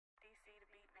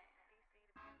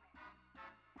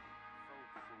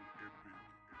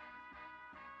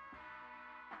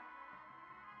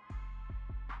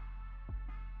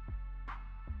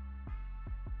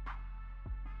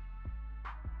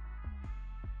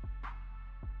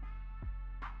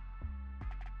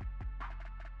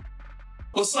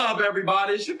What's up,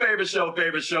 everybody? It's your favorite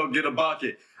show, Get a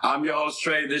Bucket. I'm your host,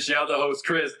 Trey. This your other host,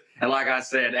 Chris. And like I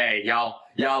said, hey, y'all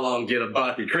on Get a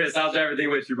Bucket. Chris, how's everything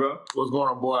with you, bro? What's going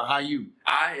on, boy? How you?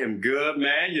 I am good,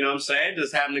 man. You know what I'm saying?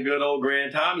 Just having a good old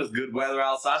grand time. It's good weather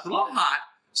outside. It's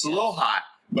a little hot.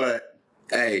 But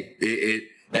hey,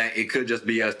 it could just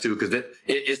be us too, because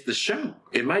it's the show.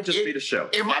 It might just be the show.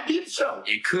 It might be the show.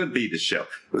 It could be the show.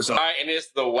 So, all right, and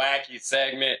it's the wacky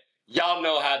segment. Y'all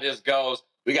know how this goes.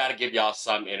 We got to give y'all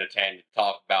something entertaining to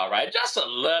talk about, right? Just a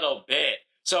little bit.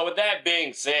 So with that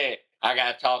being said, I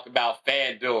got to talk about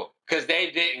FanDuel because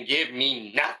they didn't give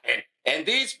me nothing. And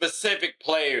these specific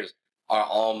players are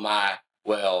on my,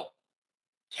 well,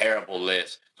 terrible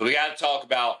list. So we got to talk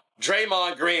about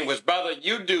Draymond Green, which, brother,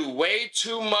 you do way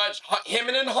too much him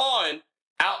and Han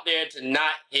out there to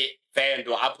not hit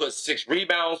FanDuel. I put 6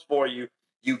 rebounds for you.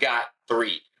 You got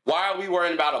 3. Why are we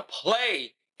worrying about a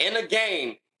play in a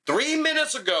game 3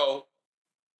 minutes ago,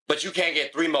 but you can't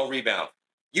get 3 more rebounds?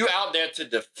 You out there to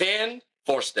defend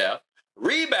for Steph,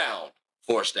 rebound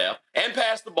for Steph, and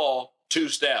pass the ball to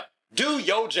Steph. Do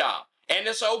your job. And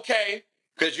it's okay,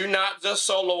 because you're not just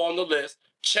solo on the list.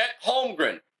 Chet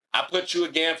Holmgren, I put you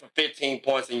again for 15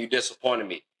 points, and you disappointed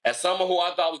me. As someone who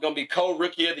I thought was going to be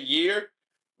co-rookie of the year,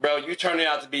 bro, you turned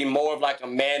out to be more of like a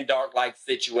man-dark-like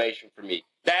situation for me.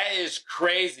 That is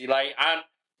crazy. Like,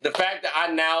 the fact that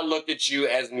I now look at you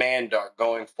as man-dark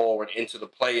going forward into the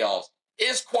playoffs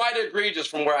is quite egregious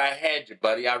from where I had you,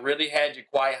 buddy. I really had you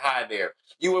quite high there.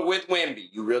 You were with Wemby.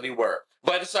 You really were.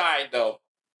 But it's all right, though,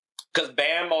 because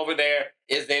Bam over there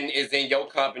is in your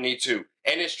company, too.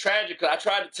 And it's tragic because I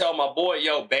tried to tell my boy,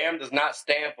 yo, Bam does not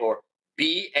stand for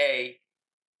B-A-M-F-er.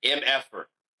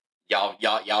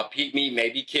 Y'all peep me.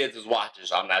 Maybe kids is watching,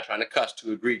 so I'm not trying to cuss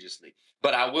too egregiously.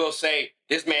 But I will say,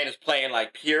 this man is playing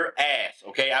like pure ass,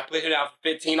 okay? I put him out for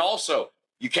 15 also.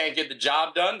 You can't get the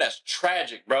job done? That's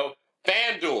tragic, bro.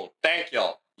 FanDuel, thank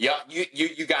y'all.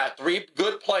 You got 3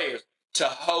 good players to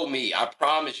hoe me. I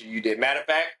promise you did. Matter of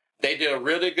fact, they did a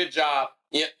really good job.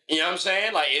 You know what I'm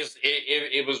saying? Like,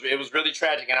 it was really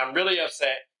tragic, and I'm really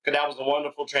upset because that was a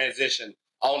wonderful transition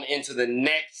on into the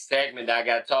next segment that I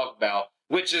got to talk about,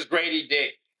 which is Grady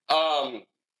Dick.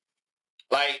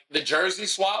 Like, the jersey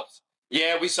swaps.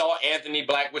 Yeah, we saw Anthony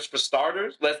Black, which for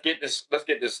starters, let's get this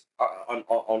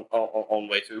on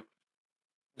way too.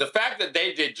 The fact that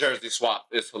they did jersey swap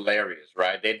is hilarious,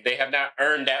 right? They have not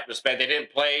earned that respect. They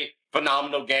didn't play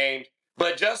phenomenal games,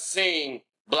 but just seeing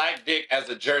Black Dick as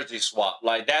a jersey swap,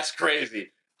 like, that's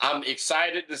crazy. I'm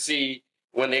excited to see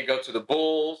when they go to the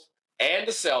Bulls and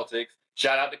the Celtics.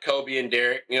 Shout out to Kobe and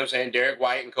Derek, you know what I'm saying? Derek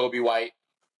White and Kobe White.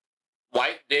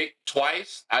 White Dick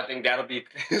twice. I think that'll be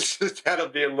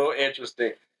a little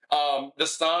interesting. The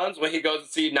Suns, when he goes to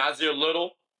see Nasir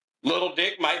Little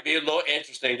Dick might be a little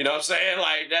interesting. You know what I'm saying?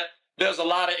 Like that. There's a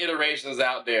lot of iterations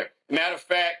out there. Matter of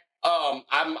fact,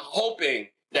 I'm hoping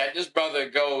that this brother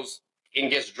goes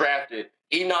and gets drafted.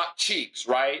 Enoch Cheeks,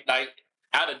 right? Like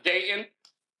out of Dayton.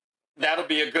 That'll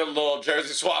be a good little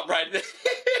jersey swap right there.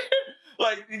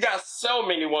 Like, you got so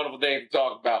many wonderful things to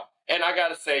talk about. And I got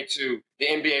to say, too, the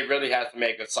NBA really has to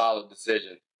make a solid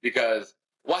decision, because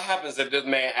what happens if this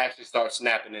man actually starts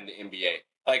snapping in the NBA?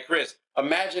 Like, Chris,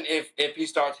 imagine if he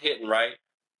starts hitting, right?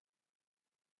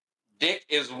 Dick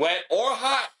is wet or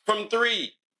hot from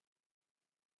 3.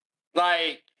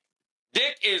 Like,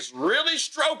 Dick is really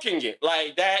stroking it.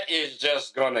 Like, that is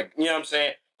just going to, you know what I'm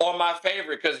saying? Or my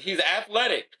favorite, because he's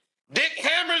athletic. Dick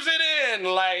hammers it in.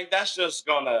 Like, that's just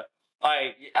going to,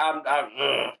 like,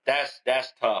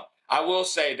 that's tough. I will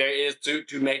say there is, to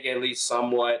make it at least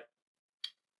somewhat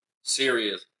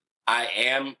serious, I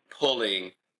am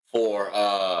pulling for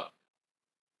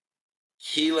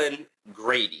Keelan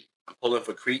Grady. I'm pulling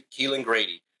for Keelan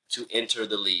Grady to enter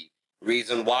the league.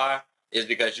 Reason why is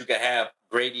because you can have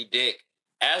Grady Dick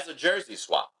as a jersey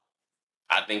swap.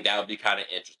 I think that would be kind of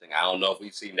interesting. I don't know if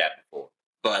we've seen that before.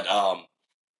 But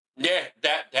yeah,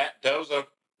 those are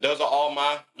all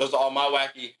my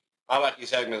wacky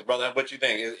segments, brother. What you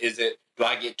think? Is it, do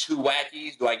I get 2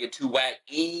 wackies? Do I get 2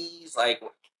 wackies? Like,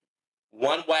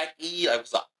 1 wacky? Like,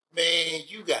 what's up? Man,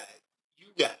 you got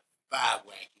 5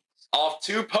 wackies. Off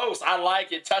 2 posts. I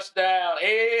like it. Touchdown.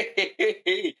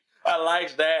 Hey, I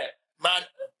like that. My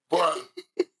boy.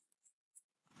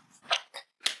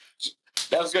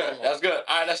 That's good. That's good.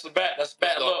 All right, that's the bet. That's the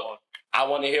bet. Look, I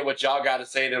want to hear what y'all got to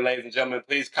say then, ladies and gentlemen.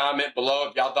 Please comment below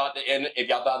if y'all thought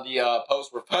the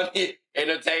posts were funny,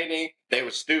 entertaining, they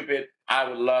were stupid. I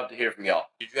would love to hear from y'all.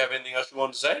 Did you have anything else you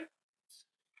wanted to say?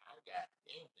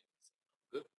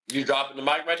 You dropping the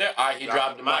mic right there? All right, he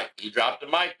dropped the mic. He dropped the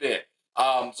mic there.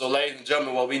 So, ladies and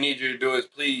gentlemen, what we need you to do is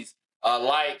please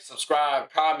like,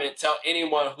 subscribe, comment, tell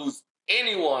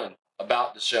anyone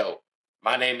about the show.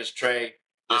 My name is Trey.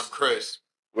 I'm Chris.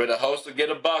 We're the host of Get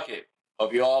a Bucket.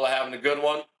 Hope you all are having a good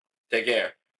one. Take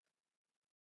care.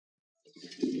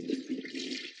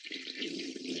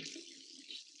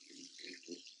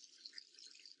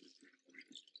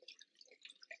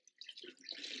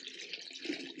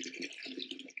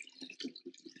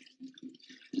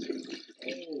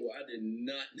 Oh, I did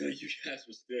not know you guys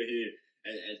were still here.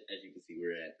 As you can see,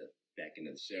 we're at the back end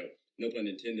of the show. No pun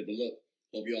intended, but look,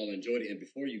 hope you all enjoyed it. And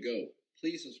before you go,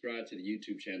 please subscribe to the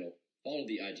YouTube channel, follow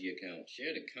the IG account,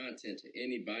 share the content to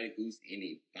anybody who's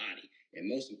anybody. And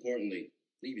most importantly,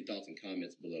 leave your thoughts and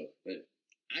comments below. But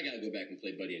I gotta go back and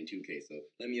play Buddy in 2K, so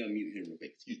let me unmute him real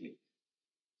quick. Excuse me.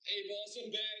 Hey, boss, I'm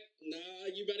back.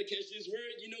 Nah, you better catch this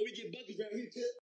word. You know we get Buddy.